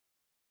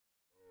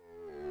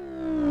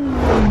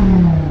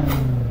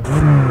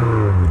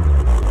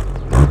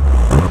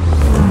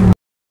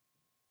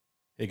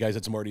Hey guys,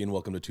 it's Marty and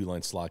welcome to Two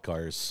Line Slot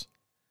Cars.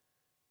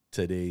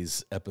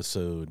 Today's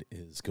episode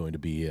is going to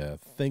be a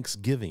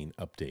Thanksgiving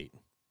update.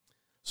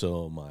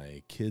 So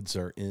my kids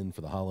are in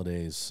for the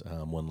holidays,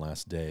 one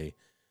last day.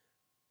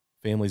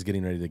 Family's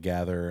getting ready to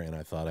gather, and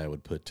I thought I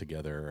would put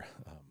together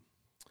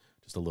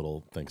just a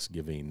little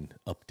Thanksgiving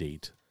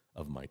update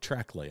of my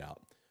track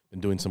layout.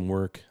 Been doing some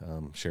work,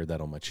 shared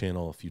that on my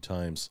channel a few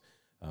times.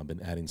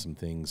 Been adding some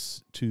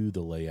things to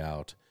the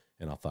layout,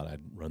 and I thought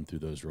I'd run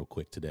through those real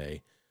quick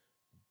today.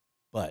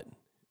 But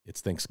it's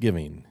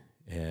Thanksgiving,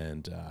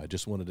 and I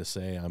just wanted to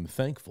say I'm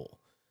thankful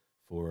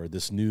for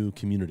this new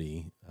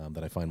community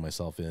that I find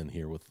myself in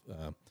here with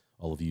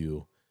all of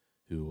you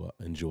who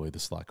enjoy the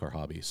slot car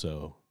hobby.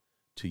 So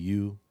to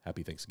you,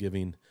 happy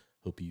Thanksgiving.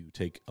 Hope you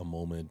take a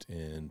moment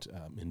and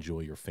enjoy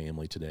your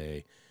family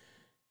today.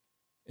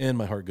 And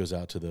my heart goes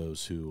out to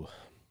those who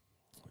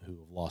have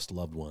lost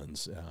loved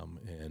ones,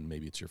 and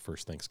maybe it's your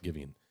first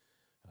Thanksgiving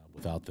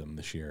without them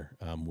this year.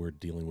 We're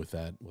dealing with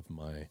that with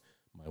my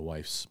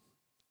wife's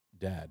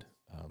dad.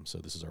 So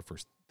this is our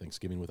first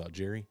Thanksgiving without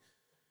Jerry.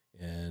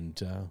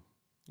 And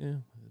yeah,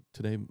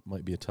 today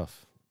might be a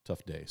tough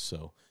day.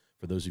 So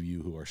for those of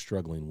you who are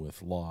struggling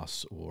with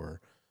loss, or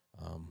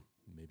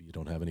maybe you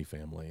don't have any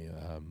family,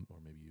 or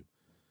maybe you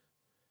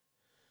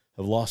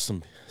have lost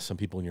some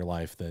people in your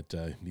life that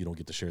you don't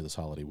get to share this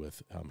holiday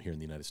with here in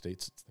the United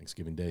States. It's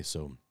Thanksgiving Day.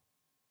 So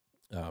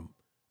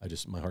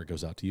my heart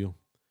goes out to you,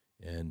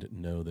 and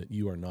know that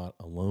you are not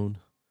alone.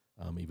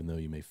 Even though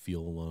you may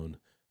feel alone,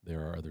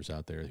 there are others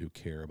out there who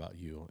care about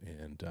you,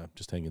 and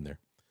just hang in there.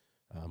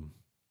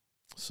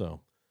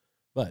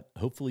 But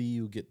hopefully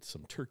you get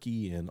some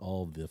turkey and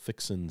all the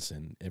fixins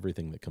and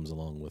everything that comes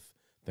along with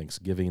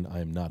Thanksgiving. I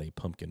am not a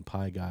pumpkin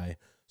pie guy,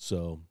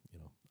 so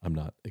I'm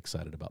not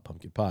excited about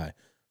pumpkin pie,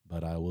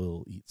 but I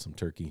will eat some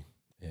turkey.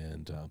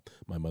 And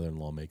my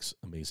mother-in-law makes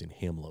amazing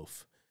ham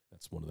loaf.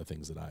 That's one of the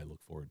things that I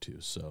look forward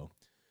to. So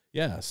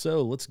yeah,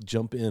 so let's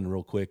jump in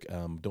real quick.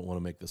 Don't want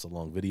to make this a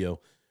long video.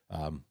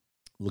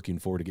 Looking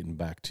forward to getting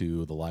back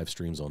to the live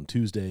streams on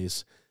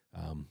Tuesdays.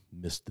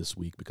 Missed this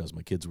week because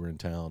my kids were in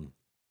town,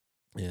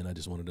 and I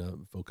just wanted to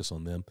focus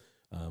on them,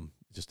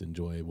 just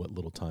enjoy what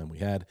little time we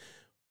had.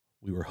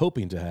 We were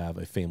hoping to have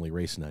a family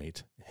race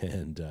night,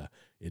 and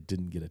it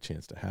didn't get a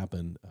chance to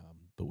happen,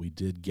 but we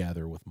did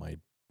gather with my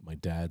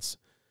dad's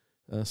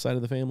side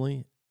of the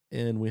family,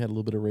 and we had a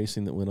little bit of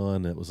racing that went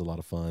on. It was a lot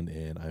of fun,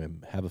 and I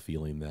have a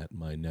feeling that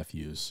my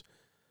nephews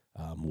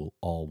will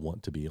all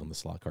want to be on the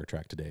slot car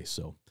track today.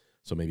 So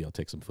maybe I'll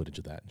take some footage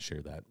of that and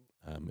share that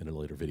in a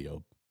later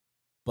video.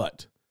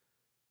 But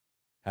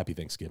happy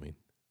Thanksgiving.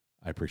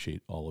 I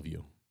appreciate all of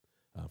you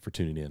for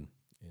tuning in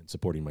and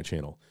supporting my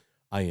channel.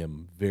 I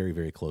am very,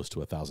 very close to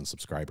 1,000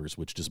 subscribers,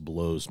 which just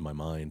blows my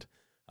mind.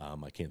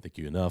 I can't thank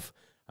you enough.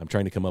 I'm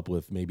trying to come up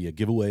with maybe a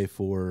giveaway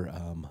for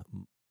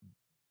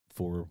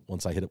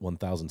once I hit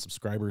 1,000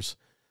 subscribers.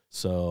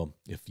 So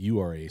if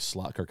you are a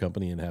slot car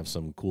company and have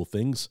some cool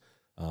things,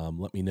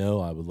 let me know.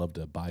 I would love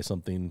to buy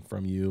something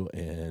from you.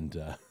 And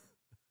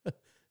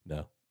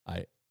no,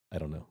 I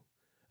don't know.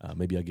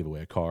 Maybe I'll give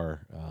away a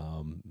car.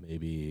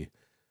 Maybe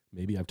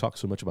I've talked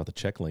so much about the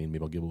check lane.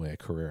 Maybe I'll give away a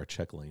Carrera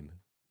check lane.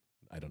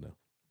 I don't know.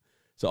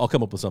 So I'll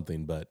come up with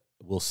something, but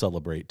we'll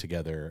celebrate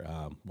together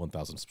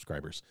 1,000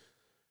 subscribers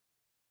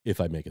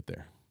if I make it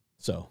there.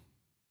 So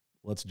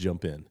let's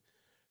jump in.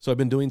 So I've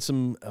been doing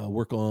some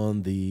work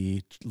on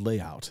the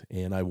layout,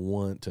 and I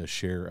want to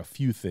share a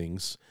few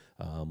things.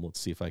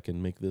 Let's see if I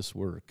can make this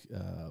work.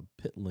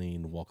 Pit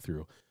lane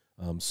walkthrough.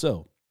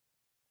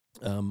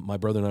 My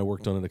brother and I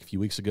worked on it a few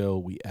weeks ago.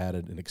 We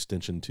added an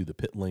extension to the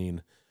pit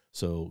lane.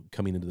 So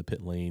coming into the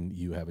pit lane,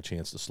 you have a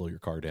chance to slow your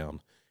car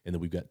down. And then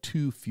we've got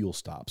 2 fuel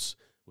stops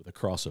with a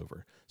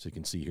crossover. So you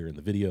can see here in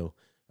the video,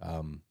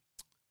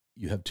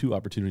 you have 2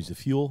 opportunities to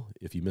fuel.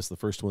 If you miss the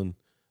first one,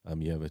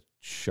 you have a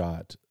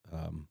shot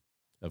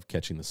of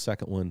catching the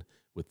second one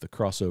with the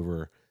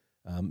crossover.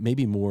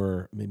 Maybe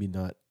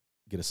not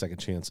get a second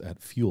chance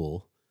at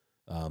fuel,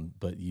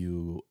 but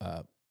you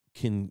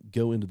can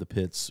go into the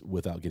pits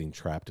without getting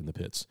trapped in the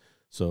pits.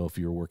 So if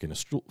you're working a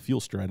fuel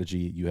strategy,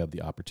 you have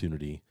the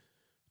opportunity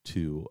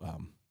to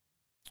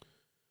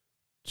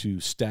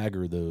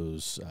stagger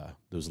those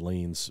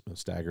lanes,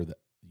 stagger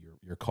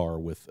your car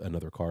with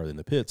another car in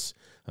the pits,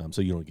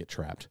 so you don't get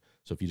trapped.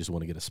 So if you just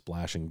want to get a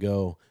splash and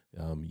go,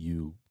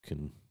 you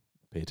can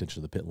pay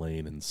attention to the pit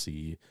lane and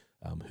see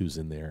who's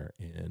in there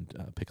and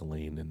pick a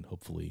lane, and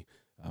hopefully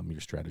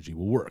your strategy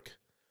will work.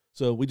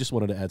 So we just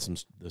wanted to add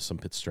some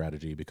pit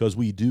strategy because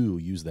we do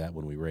use that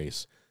when we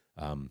race.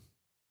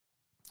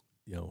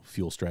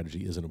 Fuel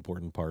strategy is an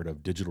important part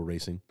of digital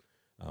racing.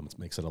 It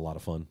makes it a lot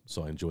of fun,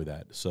 so I enjoy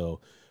that.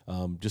 So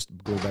just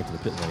going back to the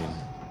pit lane.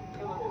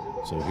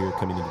 So here,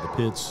 coming into the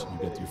pits,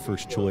 you get your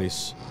first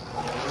choice,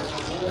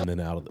 and then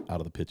out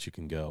of the pits you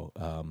can go.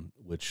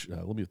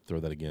 Let me throw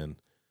that again.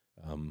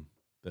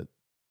 That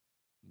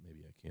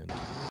maybe I can.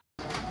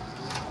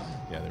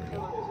 Yeah, there we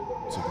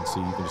go. So you can see,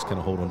 you can just kind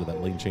of hold onto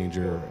that lane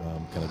changer,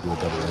 kind of do a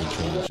double lane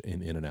change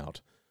in and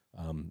out.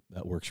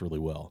 That works really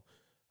well.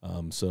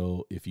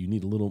 So if you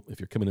need if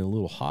you're coming in a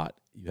little hot,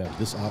 you have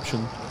this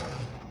option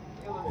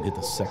and hit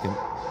the second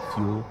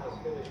fuel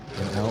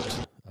and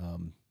out.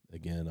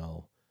 Again,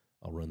 I'll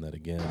run that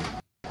again.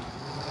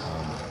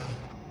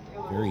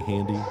 Very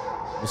handy.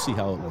 We'll see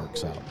how it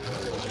works out.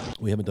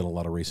 We haven't done a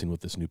lot of racing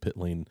with this new pit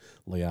lane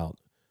layout,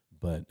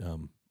 but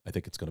I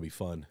think it's going to be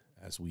fun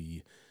as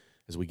we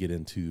get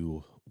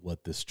into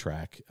what this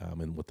track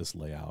and what this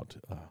layout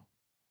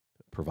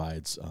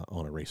provides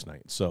on a race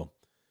night. So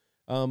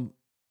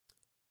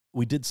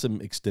we did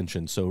some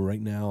extension. So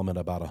right now I'm at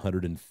about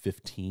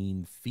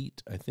 115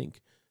 feet, I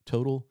think,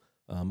 total.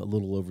 A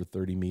little over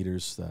 30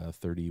 meters,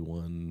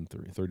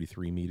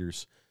 33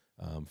 meters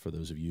for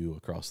those of you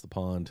across the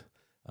pond.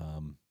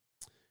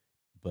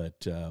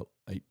 But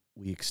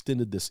we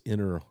extended this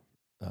inner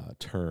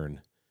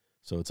turn.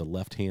 So it's a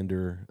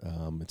left-hander.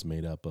 It's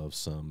made up of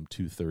some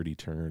 230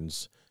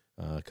 turns,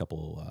 a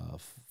couple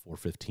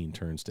 415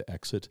 turns to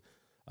exit.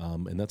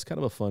 And that's kind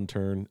of a fun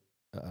turn.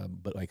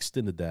 But I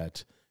extended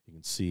that. You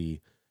can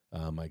see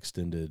I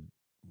extended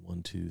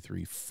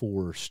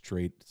 4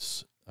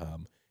 straights.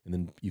 And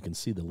then you can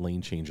see the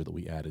lane changer that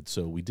we added.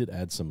 So we did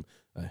add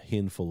a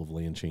handful of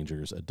lane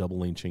changers, a double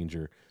lane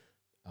changer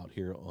out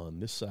here on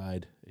this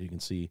side, you can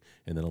see,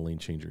 and then a lane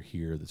changer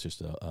here that's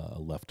just a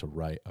left to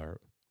right or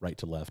right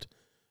to left,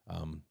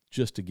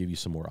 just to give you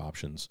some more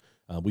options.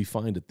 We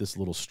find that this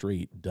little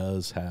straight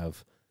does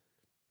have,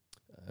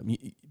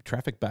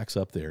 traffic backs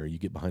up there, you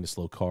get behind a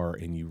slow car,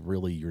 and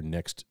your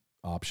next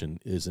option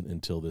isn't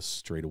until this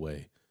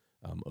straightaway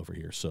over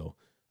here, so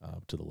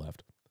to the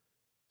left.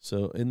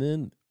 So, and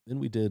then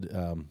we did,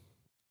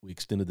 we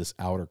extended this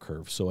outer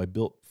curve. So I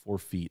built 4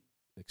 feet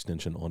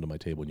extension onto my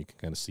table, and you can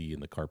kind of see in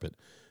the carpet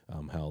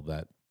how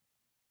that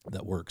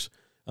works.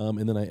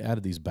 And then I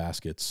added these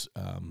baskets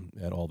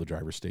at all the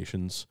driver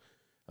stations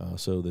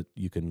so that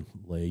you can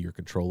lay your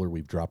controller.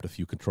 We've dropped a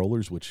few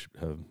controllers, which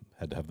have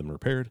had to have them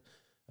repaired.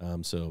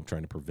 So I'm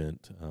trying to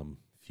prevent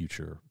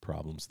future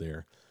problems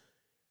there.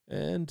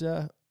 And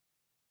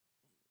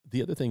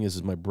the other thing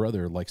is my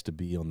brother likes to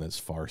be on this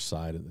far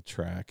side of the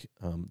track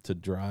to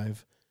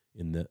drive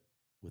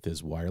with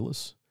his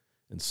wireless.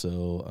 And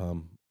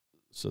so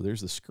so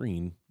there's the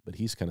screen, but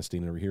he's kind of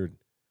standing over here.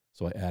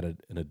 So I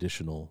added an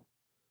additional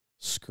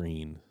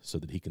screen so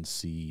that he can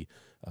see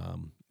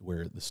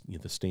where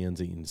the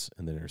standings,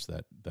 and then there's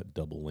that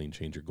double lane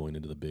changer going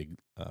into the big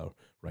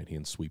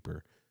right-hand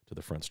sweeper to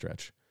the front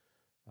stretch.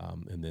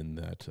 And then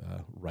that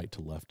right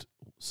to left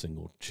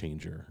single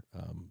changer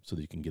so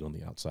that you can get on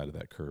the outside of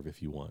that curve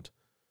if you want.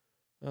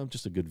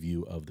 Just a good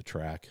view of the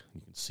track.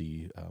 You can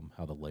see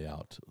how the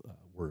layout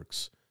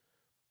works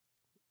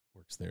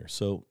there.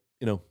 So,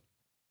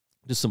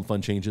 just some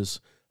fun changes.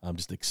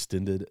 Just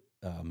extended,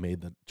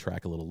 made the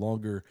track a little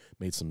longer,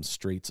 made some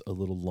straights a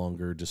little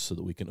longer just so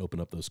that we can open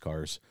up those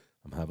cars,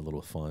 have a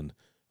little fun.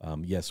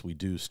 Yes, we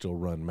do still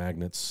run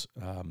magnets,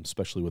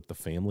 especially with the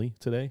family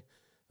today,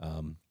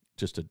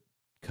 just to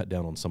cut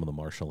down on some of the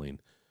marshalling.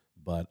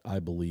 But I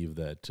believe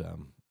that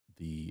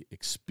the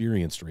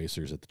experienced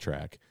racers at the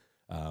track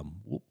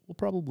we'll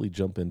probably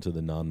jump into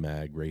the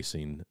non-mag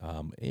racing,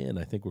 and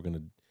I think we're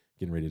getting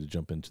ready to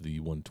jump into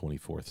the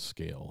 1/24th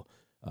scale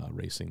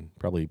racing.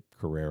 Probably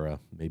Carrera.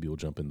 Maybe we'll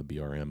jump in the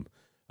BRM.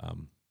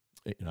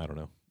 I don't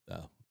know.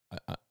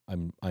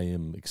 I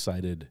am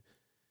excited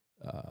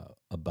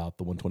about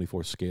the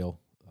 1/24th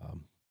scale.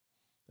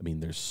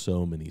 There's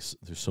so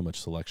much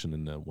selection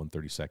in the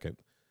 1/32nd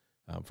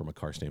from a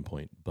car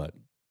standpoint, but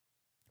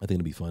I think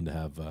it'd be fun to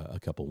have a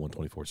couple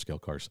 1/24 scale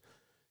cars.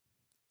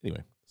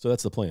 Anyway, so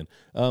that's the plan.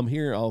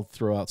 Here I'll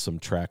throw out some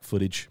track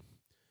footage.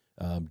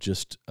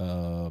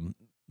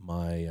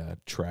 My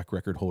track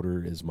record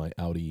holder is my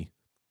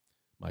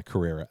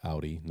Carrera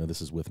Audi. Now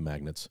this is with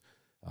magnets.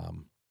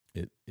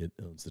 It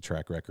owns the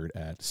track record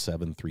at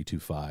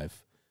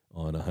 7.325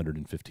 on a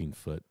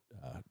 115-foot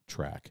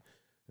track.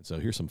 And so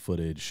here's some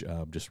footage,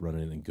 just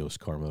running it in ghost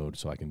car mode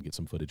so I can get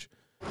some footage.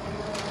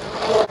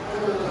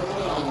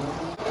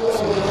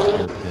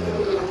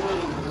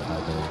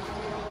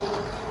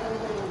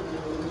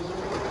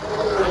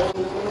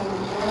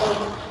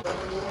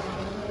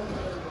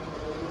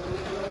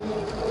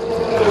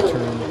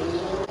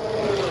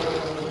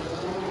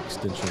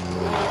 Extension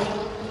really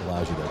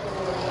allows you to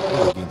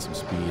really gain some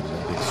speed and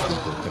a big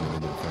sweeper coming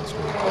into the front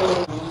straight.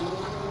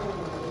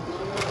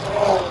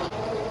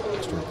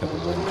 Extra couple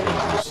of lane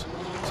changes,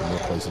 some more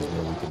places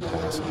where we can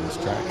pass on this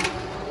track.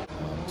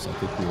 So I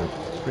think we're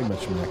pretty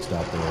much maxed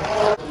out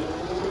there.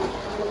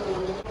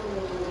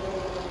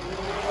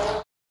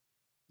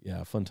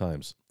 Yeah, fun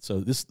times. So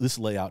this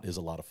layout is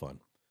a lot of fun.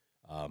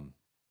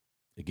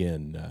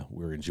 Again,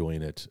 we're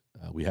enjoying it.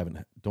 We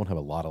don't have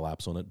a lot of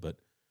laps on it, but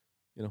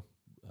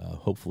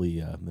hopefully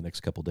in the next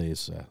couple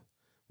days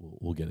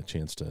we'll get a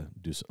chance to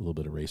do a little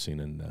bit of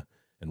racing and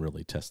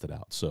really test it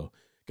out. So,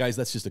 guys,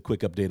 that's just a quick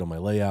update on my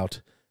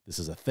layout. This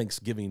is a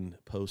Thanksgiving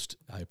post.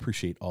 I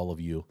appreciate all of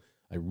you.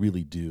 I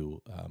really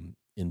do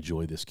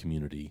enjoy this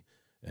community.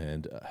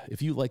 And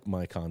if you like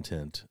my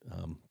content,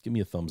 give me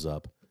a thumbs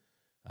up.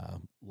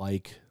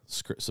 like,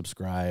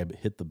 subscribe,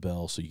 hit the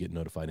bell so you get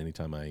notified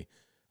anytime I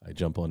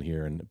jump on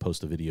here and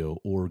post a video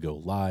or go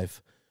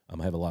live.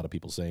 I have a lot of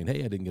people saying, "Hey,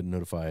 I didn't get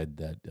notified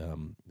that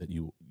that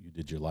you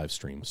did your live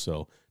stream."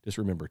 So just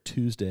remember,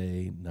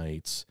 Tuesday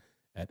nights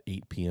at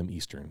 8 p.m.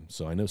 Eastern.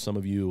 So I know some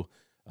of you,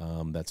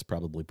 that's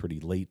probably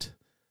pretty late.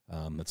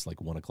 That's like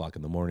 1 o'clock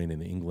in the morning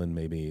in England,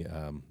 maybe.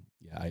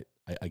 Yeah,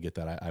 I get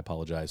that. I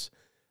apologize.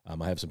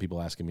 I have some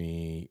people asking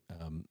me,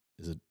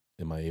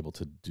 am I able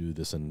to do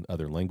this in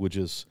other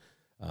languages?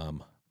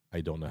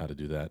 I don't know how to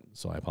do that,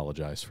 so I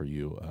apologize for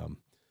you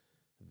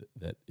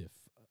that if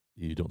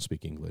you don't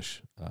speak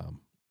English.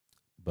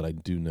 But I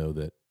do know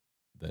that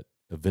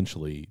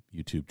eventually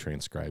YouTube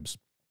transcribes.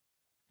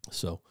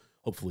 So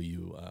hopefully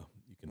you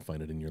can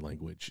find it in your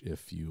language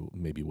if you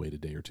maybe wait a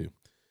day or two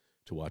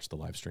to watch the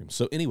live stream.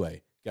 So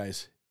anyway,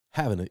 guys,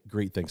 having a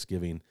great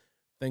Thanksgiving.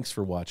 Thanks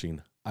for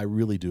watching. I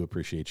really do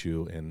appreciate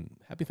you, and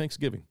happy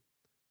Thanksgiving.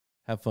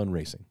 Have fun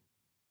racing.